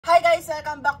Hi guys!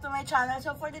 Welcome back to my channel.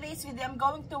 So for today's video, I'm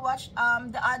going to watch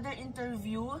the other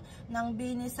interview ng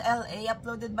BINI sa LA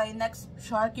uploaded by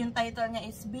NextShark. Yung title niya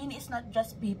is BINI is not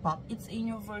just P-pop. It's a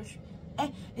new version.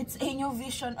 It's a new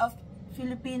vision of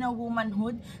Filipino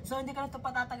womanhood. So hindi ko na ito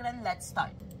patatagalan. Let's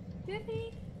start.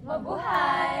 Tiffy!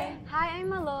 Mabuhay! Hi,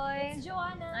 I'm Maloy. It's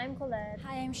Joanna. I'm Colette.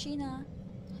 Hi, I'm Sheena.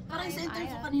 Parang sa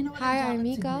interview kanina wala Hi, I'm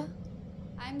jacket Mika.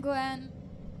 siguro. I'm Gwen.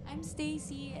 I'm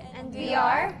Stacy. And we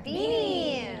are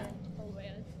BINI! Oh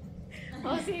man.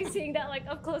 Seeing that like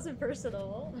up close and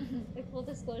personal. Like full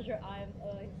disclosure, I'm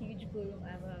a huge Bloom.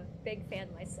 I'm a big fan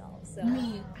myself. So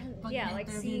Me. yeah, like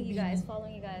seeing you guys, BINI.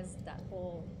 following you guys, that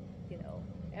whole,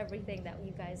 everything that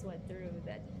you guys went through,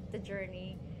 the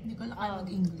journey. Hindi ko lang kaya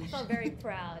mag-English. I felt very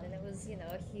proud, and it was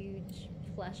a huge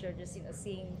pleasure just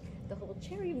seeing the whole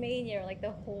cherry mania, like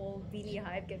the whole BINI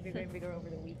hype get bigger and bigger over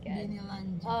the weekend. BINI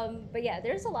land. But yeah,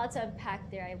 there's a lot to unpack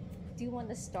there. I do want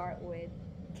to start with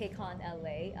KCON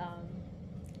LA.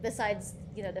 Besides,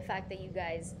 the fact that you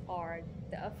guys are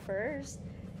the first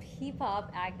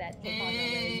P-pop act at KCON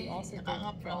LA, you also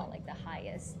did draw like the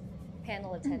highest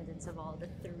panel attendance of all the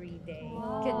 3-day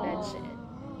convention.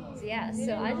 So yeah,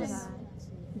 so I just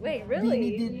wait, really?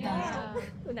 BINI did that.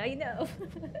 Well, now you know.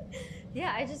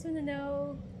 Yeah, I just want to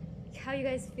know how you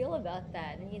guys feel about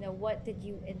that, and what did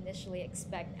you initially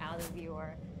expect out of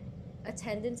your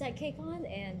attendance at KCON,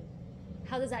 and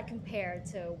how does that compare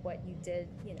to what you did,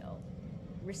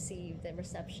 receive, the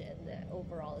reception, the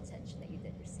overall attention that you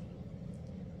did receive?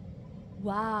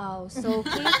 Wow. So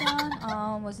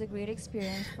KCON was a great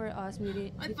experience for us.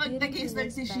 We At didn't pag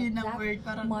nag-expect si Sheena that word,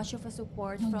 parang much of a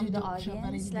support from the magjo-joke siya pa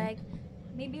rin audience. din. Like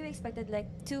maybe we expected like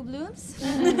 2 blooms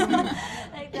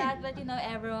like that, but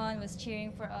everyone was cheering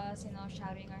for us,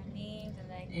 shouting our names and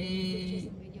like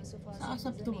pictures and videos of us. It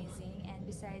was amazing. And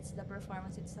besides the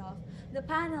performance itself, the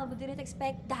panel, we didn't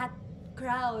expect that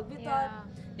crowd. We thought,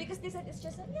 because they said it's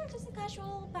just a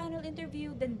casual panel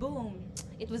interview, then boom,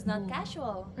 it was not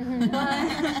casual.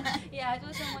 But yeah, it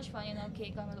was so much fun.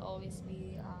 KCON will always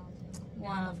be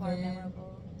one of our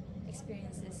memorable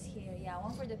experiences here. Yeah,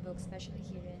 one for the book, especially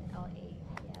here in LA.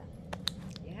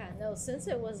 Yeah, no, since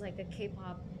it was like a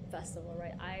K-pop festival,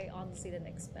 right? I honestly didn't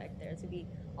expect there to be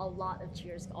a lot of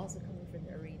cheers also coming from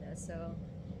the arena. So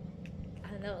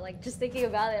I don't know, like just thinking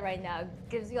about it right now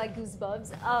gives you like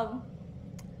goosebumps.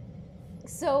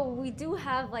 So we do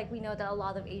have, like, we know that a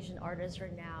lot of Asian artists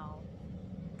are now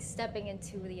stepping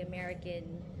into the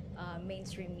American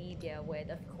mainstream media, with,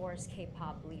 of course,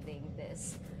 K-pop leading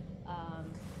this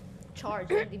charge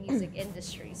in the music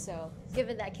industry. So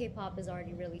given that K-pop is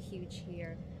already really huge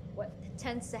here, what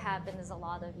tends to happen is a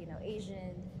lot of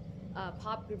Asian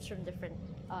pop groups from different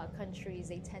countries,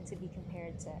 they tend to be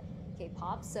compared to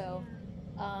K-pop. So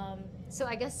so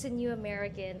I guess to new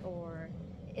American or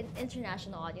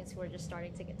international audience who are just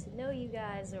starting to get to know you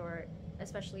guys, or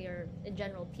especially in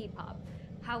general P-pop,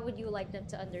 how would you like them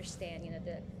to understand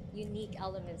the unique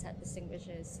elements that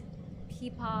distinguishes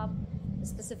P-pop,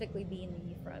 specifically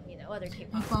BINI, from other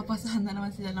K-pop groups? Magpapasahan na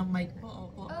naman sila ng mic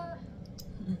po. Opo.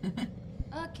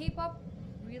 K-pop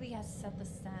really has set the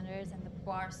standards and the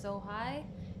bar so high.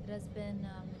 It has been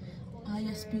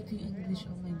You're speaking English,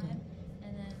 oh my God.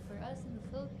 And then for us in the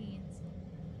Philippines,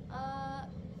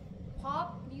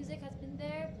 pop music has been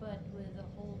there, but with the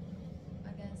whole,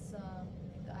 I guess,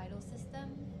 the idol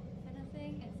system kind of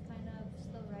thing, it's kind of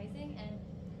still rising.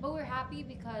 But we're happy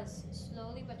because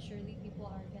slowly but surely people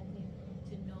are getting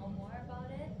to know more about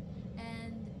it.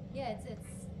 And yeah,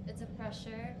 it's a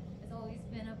pressure. It's always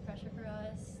been a pressure for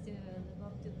us to live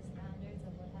up to the standards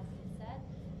of what has been set.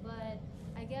 But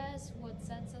I guess what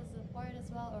sets us apart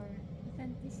as well, or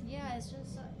yeah, it's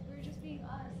just we're just being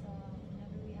us.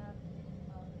 Whenever we have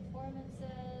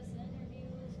performances,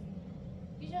 interviews,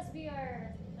 we just be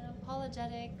our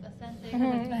unapologetic, authentic,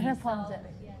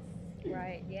 Unapologetic. Yes.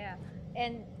 Right, yeah.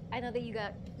 And I know that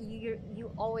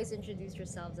you always introduce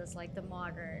yourselves as like the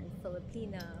modern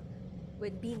Filipina,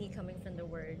 with BINI coming from the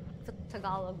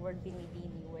Tagalog word Bini,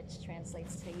 which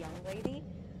translates to young lady.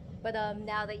 But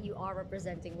now that you are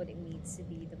representing what it means to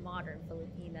be the modern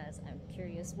Filipinas, I'm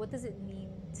curious, what does it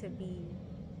mean to be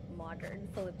modern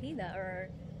Filipina? Or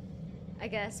I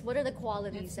guess, what are the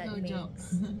qualities that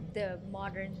makes the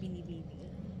modern BINI?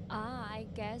 I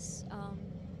guess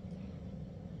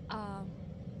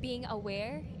being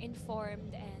aware,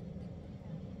 informed, and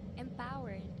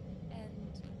empowered, and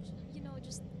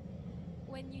just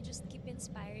when you just keep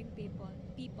inspiring people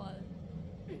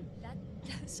that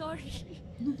sorry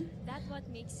that's what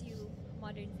makes you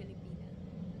modern Filipina.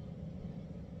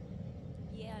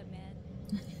 Yeah, man.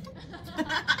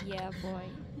 Yeah, boy.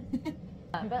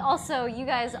 But also, you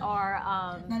guys are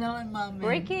Nalaman mami.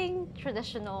 breaking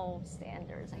traditional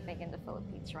standards, I think, in the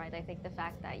Philippines, right? I think the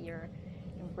fact that you're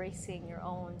embracing your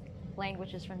own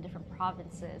languages from different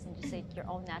provinces and just say your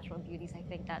own natural beauties, I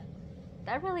think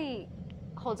that really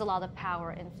holds a lot of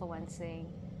power influencing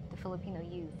the Filipino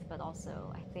youth, but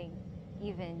also I think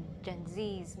even Gen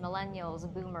Zs, millennials,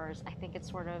 boomers, I think it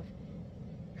sort of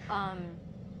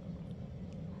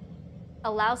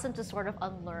allows them to sort of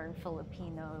unlearn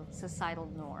Filipino societal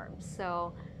norms.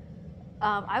 So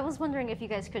I was wondering if you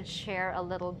guys could share a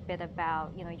little bit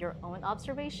about, your own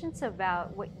observations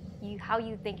about how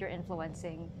you think you're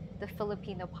influencing the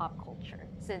Filipino pop culture.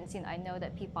 Since I know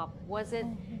that P-pop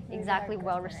wasn't exactly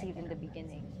well received in the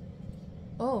beginning.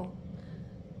 Oh,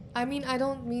 I mean, I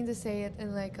don't mean to say it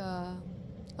in like a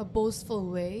boastful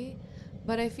way,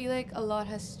 but I feel like a lot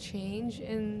has changed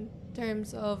in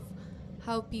terms of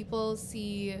how people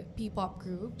see P-pop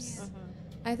groups. Yeah.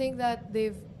 I think that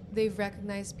they've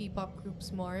recognized P-pop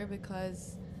groups more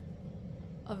because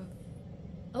of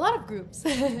a lot of groups.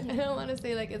 I don't want to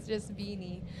say like it's just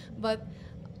BINI, but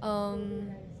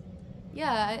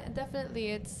yeah, definitely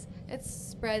it's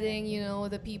spreading,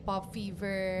 the P-pop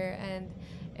fever, and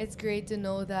it's great to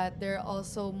know that there are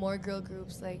also more girl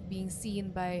groups like being seen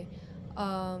by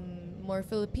more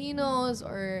Filipinos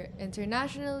or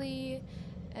internationally,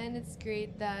 and it's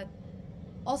great that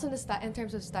also in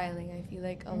terms of styling, I feel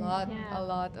like a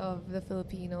lot of the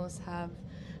Filipinos have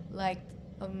liked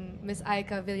Miss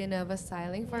Aika Villanueva's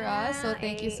styling for us. So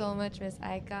thank you so much, Miss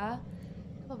Aika.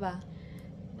 Ano ba?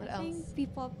 What I else? think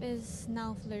P-pop is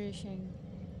now flourishing,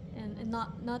 and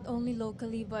not only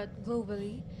locally but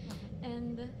globally.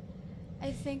 And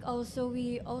I think also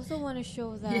we also want to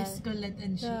show that Yes, Colette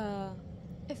and she.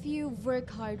 if you work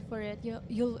hard for it,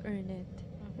 you'll earn it.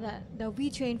 That we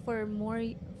trained for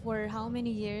how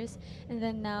many years, and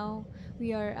then now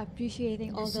we are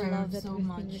appreciating all the love that so we've been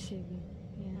much. receiving.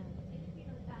 Yeah.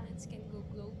 Filipino talents can go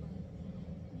global.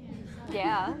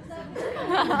 Yeah.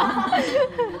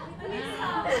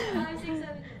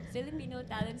 Filipino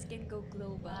talents can go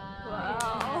global.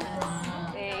 Wow.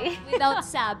 Hey. Without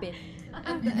sabit.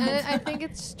 And I think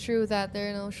it's true that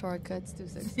there are no shortcuts to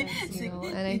success,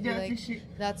 and I feel like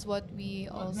that's what we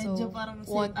also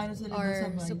want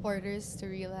our supporters to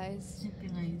realize.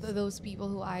 Those people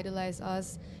who idolize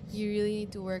us, you really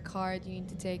need to work hard, you need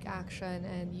to take action,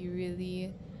 and you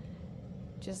really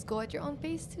just go at your own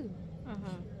pace too.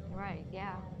 Right,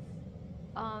 yeah.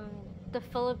 The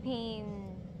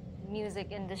Philippine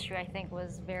music industry, I think,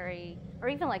 was very, or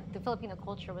even like the Filipino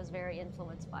culture was very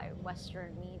influenced by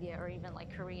Western media or even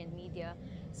like Korean media.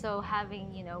 So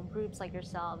having, groups like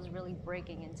yourselves really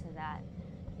breaking into that,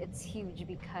 it's huge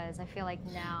because I feel like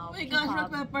now Oh my gosh,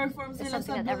 P-pop magpe-perform is sila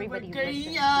something sa that everybody Billboard listens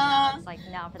to Korea. now. It's like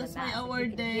now for the Tas may masses. You award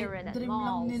can day. hear it at Dream lang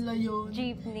malls, nila yun.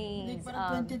 jeepneys,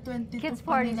 Parang 2022 kids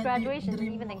pa parties, nila graduations, dream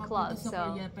and even in makapunta clubs. sa So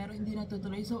Korea, pero hindi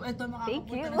natutuloy. So eto, Thank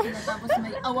makakapunta you. na sila tapos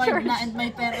may award na and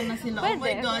may pera na sila. Oh my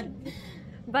Pwede. God.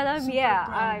 But Super yeah,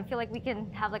 proud. I feel like we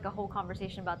can have like a whole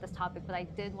conversation about this topic. But I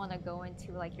did want to go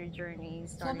into like your journey,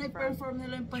 Sana starting from i-perform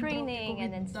nila yung training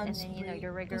and then dance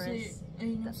your break. rigorous Kasi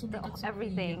ayun yung sumikat sa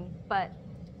everything. But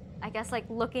I guess like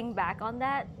looking back on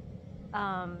that,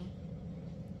 how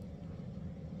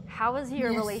has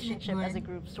your Yes, relationship as a mine.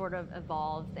 group sort of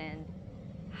evolved, and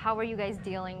how are you guys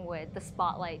dealing with the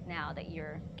spotlight now that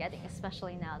you're getting,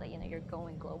 especially now that you're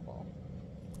going global?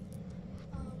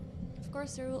 Of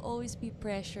course, there will always be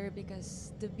pressure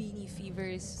because the BINI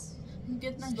fever is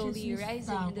Get ng slowly chismis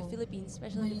rising in the tao. Philippines,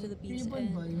 especially in the Philippines.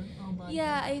 Ribbon ba And yun? Oh, bad.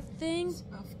 yeah, I think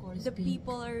Of course, the pink.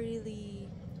 people are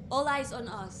really all eyes on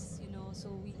us,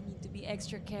 so we need to be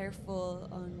extra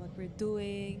careful on what we're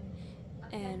doing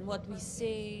and what we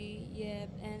say.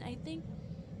 Yeah, and I think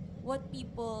what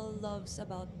people loves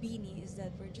about BINI is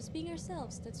that we're just being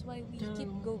ourselves. That's why we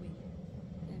keep True. going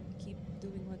and keep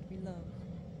doing what we love.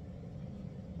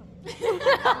 The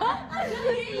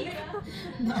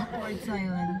awkward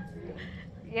silence.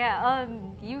 Yeah,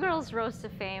 you girls rose to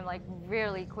fame like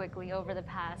really quickly over the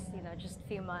past, just a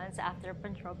few months after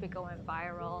Pantropico went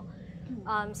viral.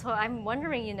 So I'm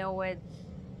wondering, with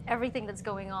everything that's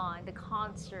going on, the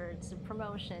concerts, the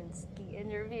promotions, the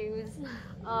interviews,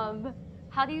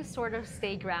 how do you sort of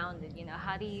stay grounded?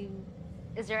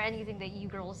 Is there anything that you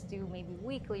girls do maybe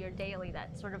weekly or daily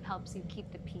that sort of helps you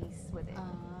keep the peace with it?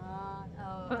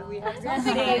 Do we have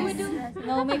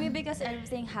No, maybe because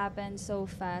everything happened so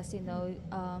fast, it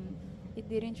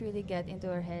didn't really get into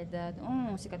our head that,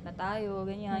 sikat na tayo,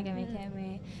 ganyan,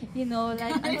 keme-keme.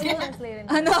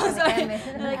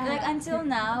 Like, like until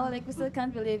now, like, we still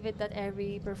can't believe it that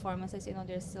every performance,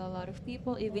 there's still a lot of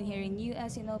people, even here in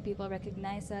US, people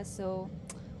recognize us, so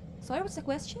Sorry, what's the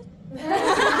question?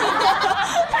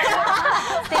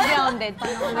 Stay grounded.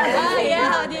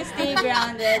 Yeah, how do you stay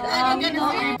grounded?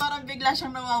 Parang bigla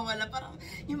siyang nawawala. Parang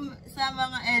yung sa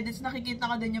mga edits, nakikita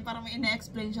ko din yung parang may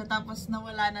ina-explain siya, tapos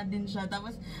nawala na din siya.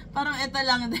 Tapos parang ito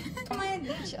lang din. Parang ito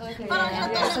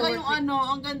talaga yung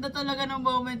ang ganda talaga ng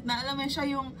moment na, alam mo siya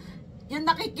yung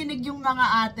nakikinig yung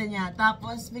mga ate niya,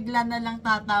 tapos bigla na lang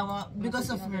tatawa because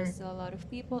of her. There's a lot of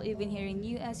people, even here in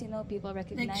US, people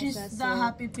recognize Like she's us. the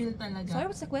happy pill talaga.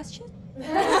 Sorry, what's the question?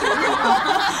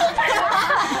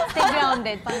 Stay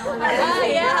grounded.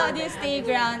 Yeah, how do you stay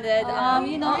grounded?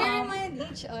 Remind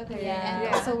each other. Yeah.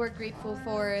 And also we're grateful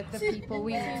for the people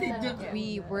we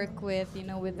work with,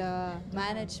 with the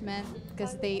management,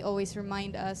 because they always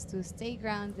remind us to stay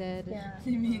grounded.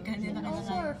 Si Mika nila And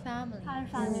also our family. Our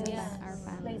family Our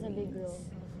family. plays a big role.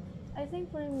 I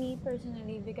think for me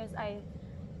personally, because I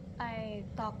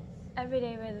talk every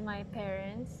day with my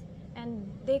parents, and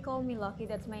they call me Lucky.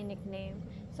 That's my nickname.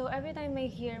 So every time I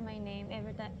hear my name,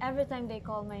 every time they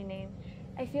call my name,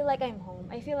 I feel like I'm home.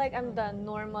 I feel like I'm the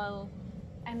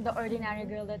ordinary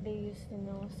girl that they used to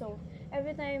know. So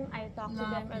every time I talk to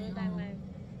them, every time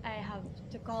I have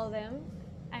to call them,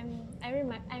 I'm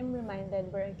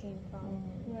reminded where I came from,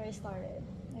 where I started.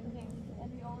 And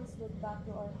we always look back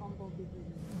to our humble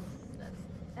beginnings.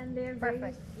 And they're very,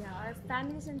 our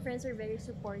families and friends are very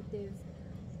supportive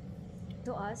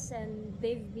to us, and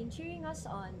they've been cheering us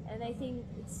on. And I think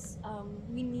it's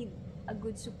we need a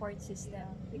good support system,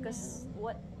 because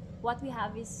what we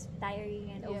have is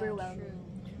tiring and overwhelming.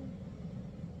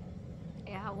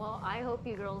 Yeah, well, I hope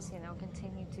you girls,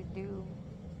 continue to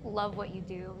love what you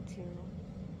do to.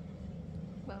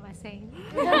 What am I saying?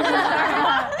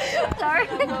 Sorry.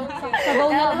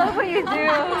 Love what you do.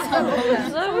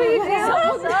 Love what you do.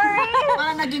 Sorry.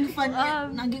 Parang naging fun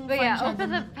But yeah, siya over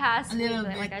the past week, little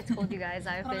like I told you guys,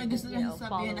 I've parang been, gusto lang sabihin as a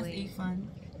following. fun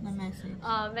na message.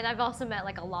 And I've also met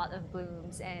like a lot of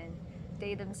blooms, and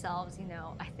they themselves,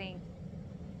 I think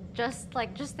just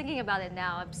thinking about it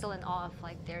now, I'm still in awe of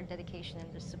like their dedication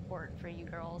and their support for you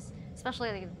girls,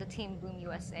 especially like the team Bloom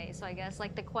USA. So I guess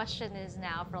like the question is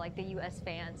now for like the US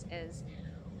fans is,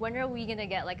 when are we gonna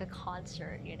get like a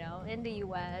concert, in the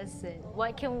US, and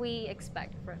what can we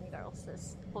expect from you girls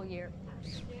this whole year?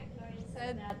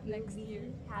 Said that next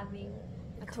year having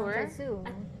A tour soon.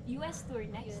 US tour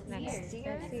next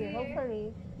year.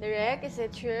 Hopefully. Direk, is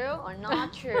it true or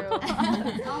not true?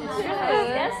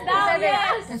 Yes, now,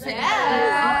 yes.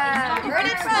 Heard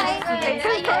it right.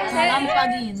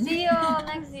 Lampagin. See you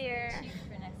next year.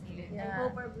 I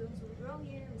hope our blooms will grow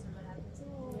here. We'll see what happens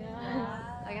soon.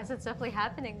 I guess it's definitely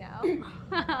happening now.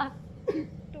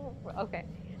 Okay,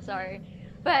 sorry.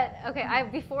 But okay,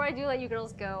 before I do let you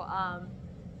girls go,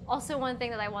 also one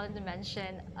thing that I wanted to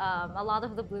mention, a lot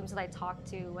of the blooms that I talked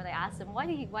to, when I asked them, why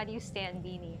do you stand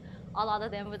BINI? A lot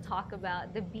of them would talk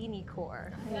about the BINI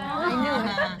core.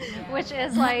 Which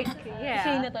is like,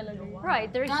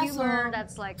 right, their humor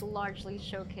that's like largely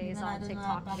showcased on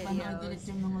TikTok videos.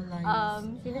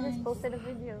 She just posted a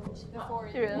video.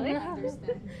 Really?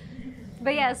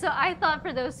 But yeah, so I thought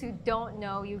for those who don't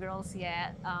know you girls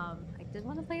yet, I did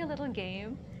want to play a little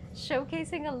game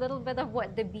showcasing a little bit of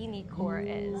what the BINI core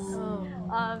is.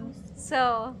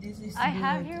 So I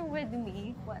have here with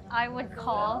me what I would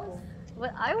call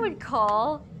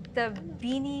the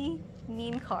BINI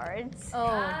meme cards.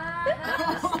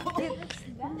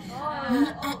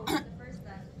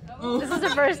 This is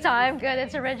the first time. Good,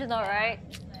 it's original, right?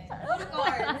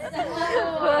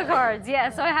 Photo cards. Yeah,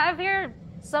 so I have here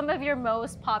some of your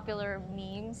most popular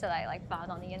memes that I like found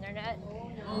on the internet.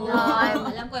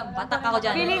 Alam ko yung batak ako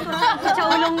dyan. Feeling ko sa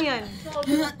ulong yan.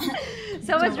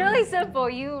 So it's really simple.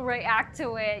 You react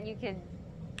to it. You can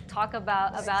talk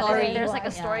about it. If there's like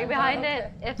a story behind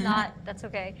it. If not, that's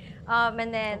okay.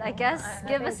 And then I guess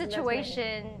give a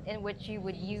situation in which you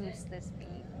would use this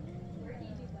meme.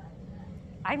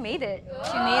 I made it.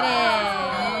 She made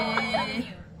it.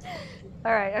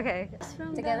 All right. Okay.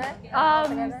 Together?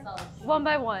 One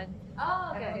by one.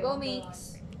 Oh, okay. Go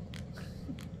mix.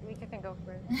 Mika can go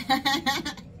first.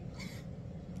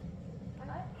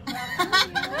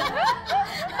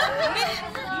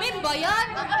 Min ba yan?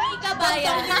 Mika ba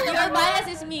yan? Your bias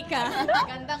is Mika.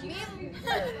 Gandang meme.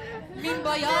 Min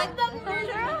ba yan?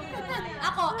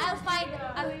 Ako, I'll find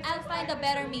a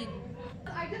better meme.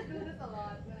 I just do this a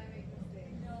lot when I make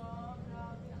mistakes.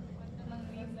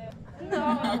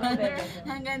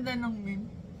 Ang ganda ng meme.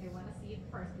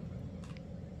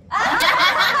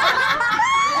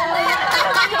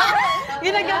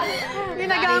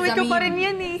 Ginagamit ko pa rin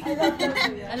yan eh.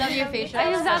 I love your facial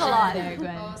I use that a lot.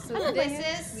 So this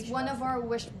is one of our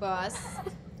wish bus.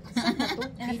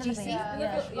 BGC?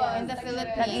 In the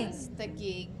Philippines,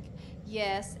 Taguig.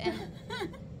 Yes, and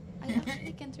I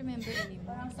actually can't remember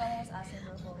anymore. Someone was asking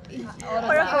for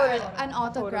An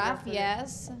autograph,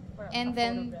 yes. And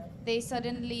then they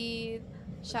suddenly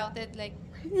shouted like,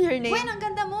 Your name? Gwen, ang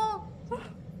ganda mo!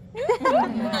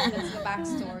 That's the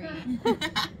backstory.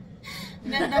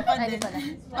 Ganda pa din.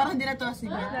 Parang di na to si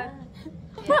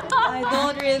I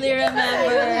don't really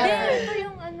remember.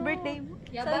 Birthday mo?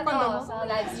 Yeah, but no, sa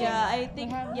live stream. Yeah, I think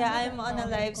I'm on a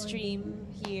live stream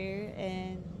here,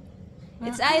 and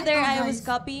it's either I was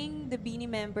copying the BINI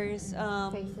members'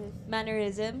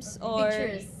 mannerisms, or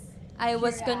I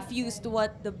was confused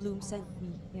what the Bloom sent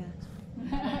me. Yeah.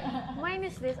 Mine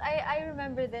is this. I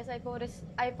remember this. I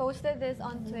posted this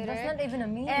on Twitter. That's not even a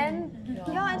meme. And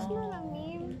yeah, it's not a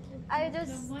meme. I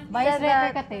just Vice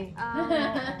said that. Kate.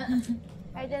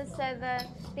 I just said that.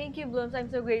 Thank you, Blooms.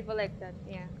 I'm so grateful like that.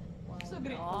 Yeah.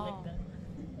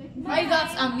 Ay,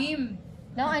 that's a meme.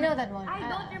 No, I know that one. I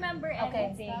don't remember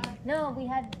Okay. anything. No, we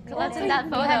had. What's in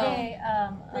that We had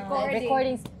photo?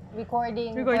 recording Recording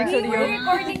studio.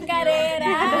 Recording carrera.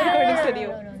 Recording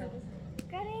studio. No.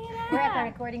 We're at the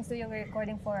recording studio. We're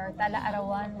recording for Tala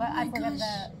Arawan. But I forgot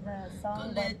the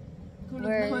song. But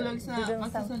we're doing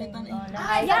something on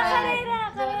Carrera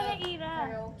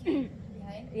era.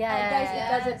 Yeah. Guys, it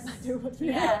doesn't matter what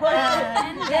we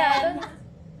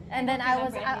And then I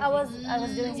was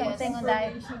doing something on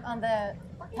the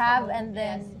tab, and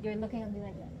then you're looking at me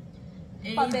like that.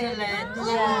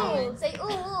 Angel. Say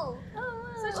ooh.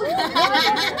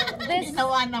 This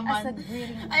ginawa naman.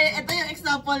 Ay, ito yung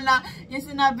example na yung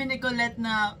sinabi ni Colette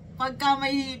na pagka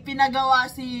may pinagawa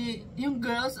yung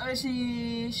girls or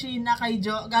she na kay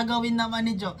Jo, gagawin naman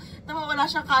ni Jo. Tama, wala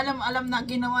siyang kaalam-alam na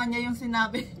ginawa niya yung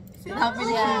sinabi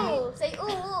niya. Say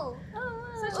ooh.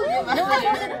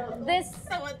 This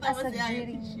as a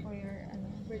greeting for your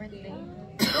birthday.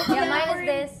 Yeah, mine is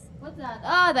this. What's that?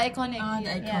 Ah, the iconic.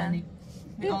 The iconic.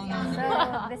 We all know. So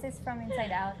this is from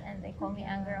Inside Out, and they call me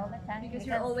Anger all the time Because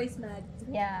you're always mad.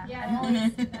 Yeah, I'm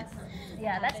always.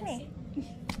 Yeah, that's me.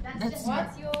 That's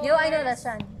Yo, I know that's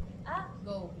Sean.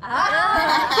 Go. Oh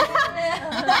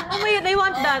my God, I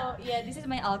want that. Yeah, this is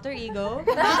my alter ego.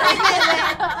 There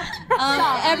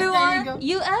Everyone,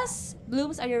 you go. US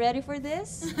Blooms, are you ready for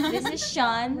this? This is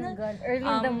Sean. Oh my God, early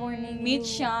in the morning. Meet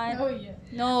Sean.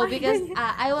 No, because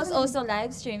I was also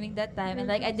live streaming that time, and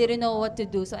like I didn't know what to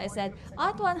do, so I said,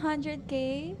 at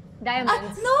 100K.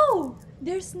 Diamonds. No,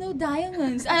 there's no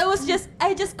diamonds. I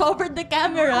just covered the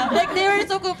camera. Like they were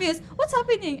so confused. What's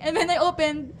happening? And when I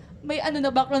opened, may na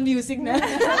background music na.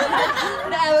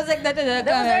 I was like that to the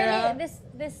That was camera. early.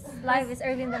 This live is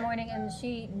early in the morning, and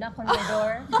she knocked on my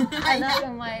door. Knocked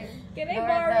on my Can I door.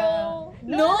 borrow?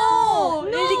 No!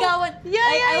 Niligawan.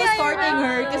 I was courting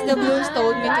her because the Blooms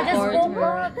told me to I just court woke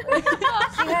her. up.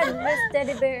 She had this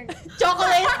teddy bear.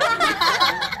 Chocolate!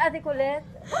 Ate Colette.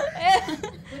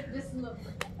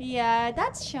 Yeah,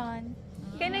 that's Sean.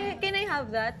 Can I have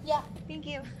that? Yeah. Thank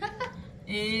you.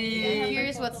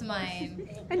 Here's what's mine.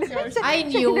 I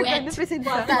knew it. This is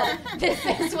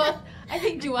what I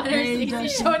think Joanna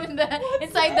is shown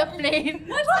inside the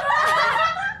plane.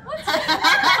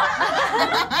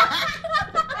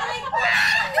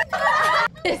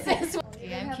 This is what,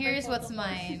 okay, I'm curious what's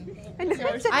mine.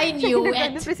 I knew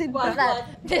it. This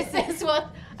is what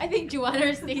I think Joanna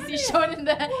or Stacy shown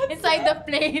inside the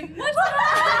plane.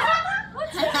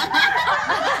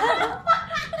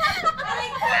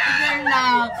 Girl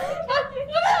now.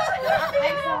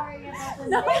 I'm sorry about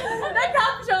the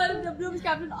caption, the Bloom's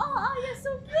caption. Oh, you're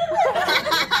so cute.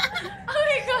 Oh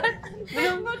my god!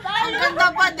 Ang ganda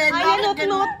pa din.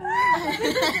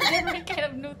 Different kind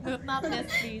of note, not this,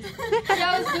 please.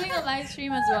 Yeah, I was doing a live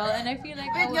stream as well, and I feel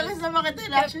like Wait, I was... kasi bakit yung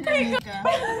reaction ni Mika?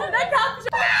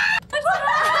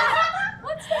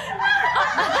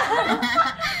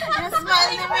 Yung smile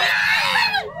ni Mika.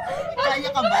 Kaya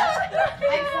ka ba?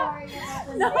 I'm sorry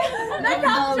about the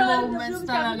Mga moments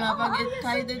talaga pag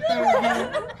kahit interview.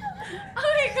 Oh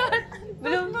my god!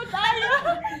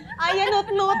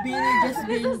 Bini just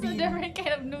This being is a Bini. different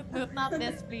kind of note, not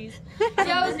this, please.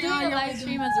 Yeah, I was doing a live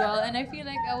stream as well, and I feel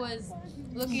like I was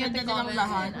looking at the Ganda nilang comments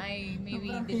lahat. and I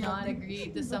maybe did not agree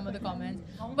to some of the comments.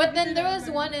 But then there was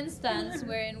one instance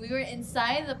wherein we were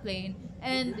inside the plane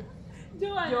and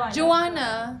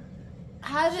Joanna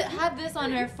had this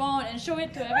on her phone and showed it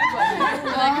to everybody.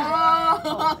 Like,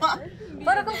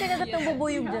 Parang kung kinagat ng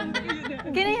bubuyog dyan.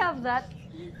 Can I have that?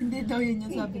 Hindi daw yun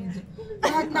yung sabi niya.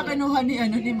 Lahat na kinuha ni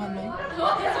Maloy.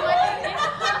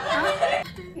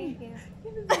 Thank you.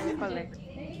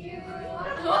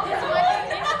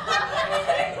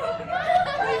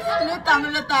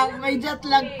 Lutang. May jet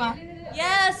lag pa.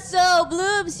 Yes, so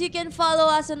Blooms, you can follow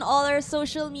us on all our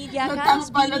social media accounts,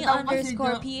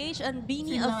 BINI_PH and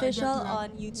BINI Official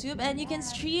on YouTube. And you can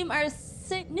stream our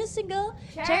new single,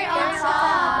 Cherry on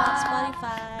Top, on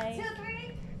Spotify.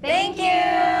 Thank you!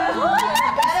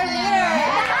 Better leader!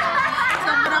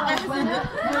 Sobrang kasi bunot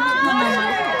na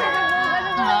naman.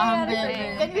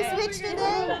 Can we switch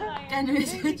today? Can we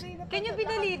switch? Can you be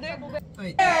the leader?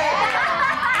 Wait.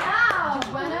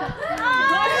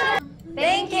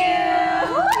 Thank you!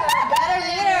 Better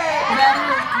leader!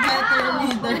 Better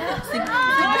leader. Sige,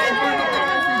 bunot na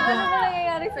naman si Jo.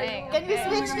 Can we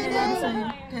switch today?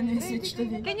 Can we switch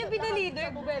today? Can you be the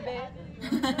leader, bebe?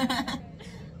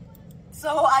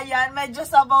 So, ayan, medyo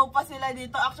sabaw pa sila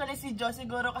dito. Actually, si Jo,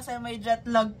 siguro kasi may jet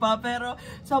lag pa. Pero,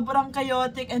 sobrang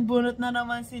chaotic and bunot na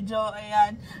naman si Jo.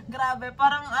 Ayan. Grabe,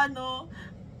 parang ano,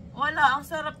 wala. Ang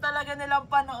sarap talaga nilang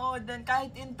panoodin.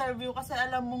 Kahit interview, kasi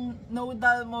alam mong no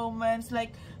dull moments.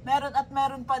 Like,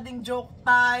 meron pa ding joke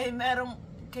time. Merong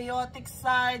chaotic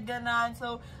side, ganan.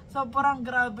 So, sobrang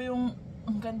grabe yung,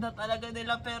 ang ganda talaga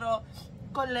nila. Pero,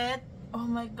 Colette, oh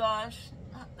my gosh,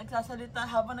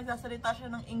 habang nagsasalita siya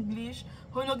ng English,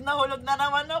 hulog na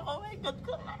naman ako. Oh my God,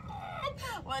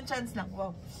 one chance lang,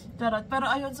 wow. Pero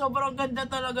ayun, sobrang ganda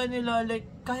talaga nila. Like,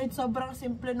 kahit sobrang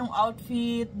simple nung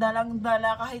outfit,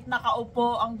 dalang-dala, kahit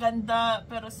nakaupo, ang ganda.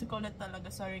 Pero si Colette talaga,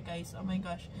 sorry guys, oh my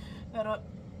gosh. Pero,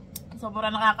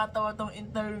 sobrang nakakatawa tong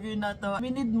interview na to.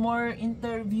 We need more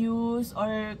interviews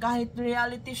or kahit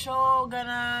reality show,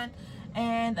 ganan.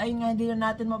 And ayun nga, hindi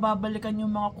na natin mababalikan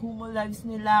yung mga Kumu lives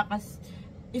nila kasi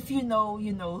if you know,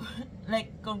 you know.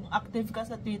 Like, kung active ka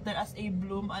sa Twitter as a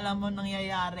Bloom, alam mo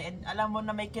nangyayari. And alam mo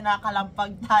na may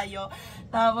kinakalampag tayo.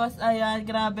 Tapos, ayan,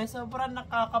 grabe. Sobrang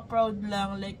nakaka-proud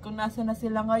lang. Like, kung nasa na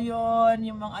sila ngayon,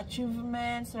 yung mga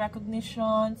achievements,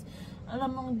 recognitions,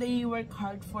 alam mong they work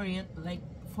hard for it. Like,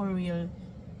 for real.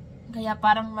 Kaya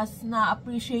parang mas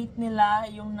na-appreciate nila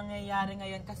yung nangyayari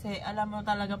ngayon kasi alam mo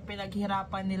talagang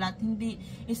pinaghirapan nila at hindi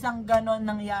isang ganon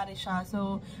nangyari siya.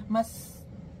 So, mas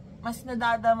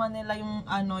nadadama nila yung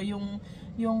ano,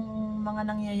 yung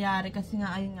mga nangyayari kasi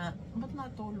nga ayun nga, ba't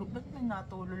may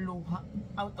natululuha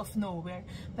out of nowhere.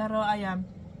 Pero ayan,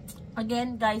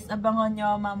 again guys, abangan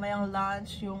nyo mamayang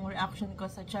lunch yung reaction ko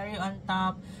sa Cherry on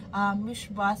Top, Wish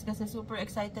Bus kasi super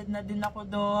excited na din ako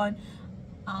doon.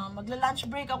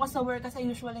 Magla-lunch break ako sa work kasi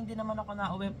usually hindi naman ako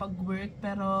nauwi pag work,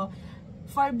 pero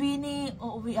for BINI,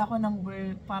 uuwi ako ng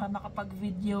work para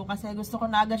makapag-video kasi gusto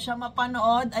ko na agad siya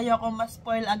mapanood. Ayoko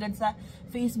ma-spoil agad sa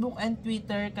Facebook and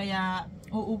Twitter, kaya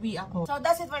uuwi ako. So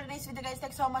that's it for today's video guys.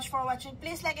 Thanks so much for watching.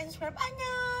 Please like and subscribe.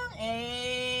 Annyeong!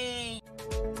 Hey!